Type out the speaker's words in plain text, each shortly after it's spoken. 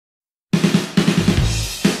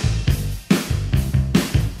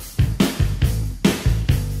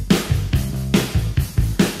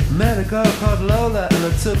girl called Lola and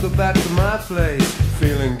I took her back to my place.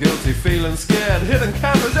 Feeling guilty, feeling scared, hidden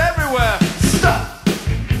cameras everywhere. Stop!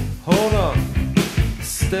 Hold on.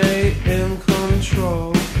 Stay in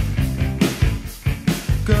control.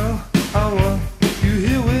 Girl, I want you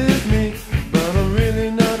here with me, but I'm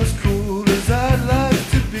really not as cool as I'd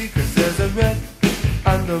like to be. 'Cause there's a red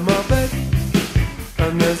under my bed,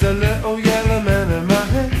 and there's a little yellow man in my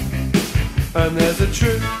head, and there's a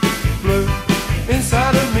true blue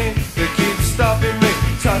inside of me that keeps stopping me,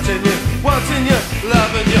 touching you, wanting you,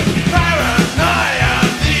 loving you. Paranoia,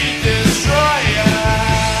 the destroyer.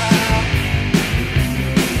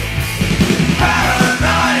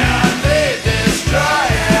 Paranoia, the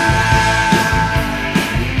destroyer.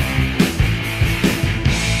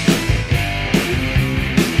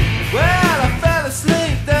 Well, I fell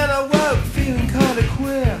asleep, then I woke feeling kinda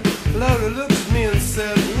queer. Lola looked at me and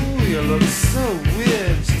said, "Ooh, you look so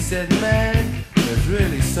weird." She said, "Man, there's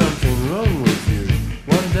really something wrong with you.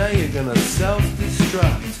 One day you're gonna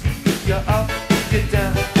self-destruct. You're up, you're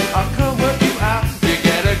down, I can't work you out. You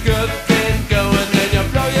get a good thing going, then you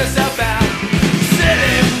blow yourself out.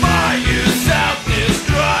 City for you,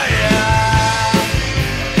 self-destroyer.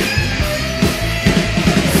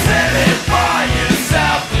 City for you,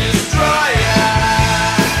 self-destroyer.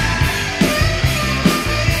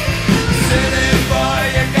 City boy,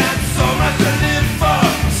 you got so much to live for,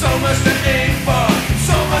 so much to aim for,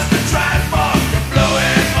 so much to try for. You blow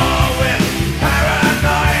it all with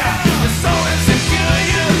paranoia. You're so insecure,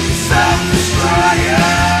 you self-destroyer.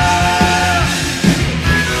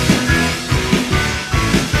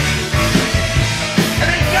 And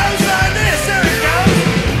it goes like this, here it goes.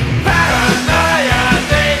 Paranoia,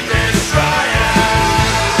 the destroyer.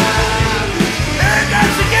 Here it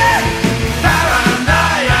goes again.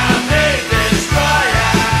 Paranoia, the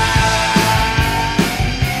destroyer.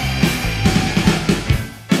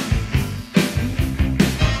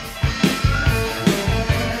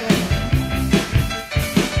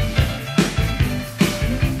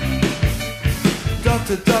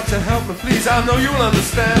 Doctor, doctor, help me please, I know you'll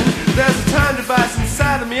understand. There's a time device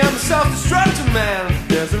inside of me, I'm a self-destructor man.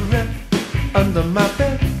 There's a red under my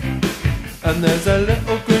bed, and there's a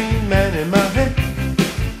little green man in my head.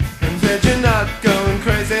 And said, "You're not going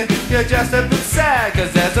crazy, you're just a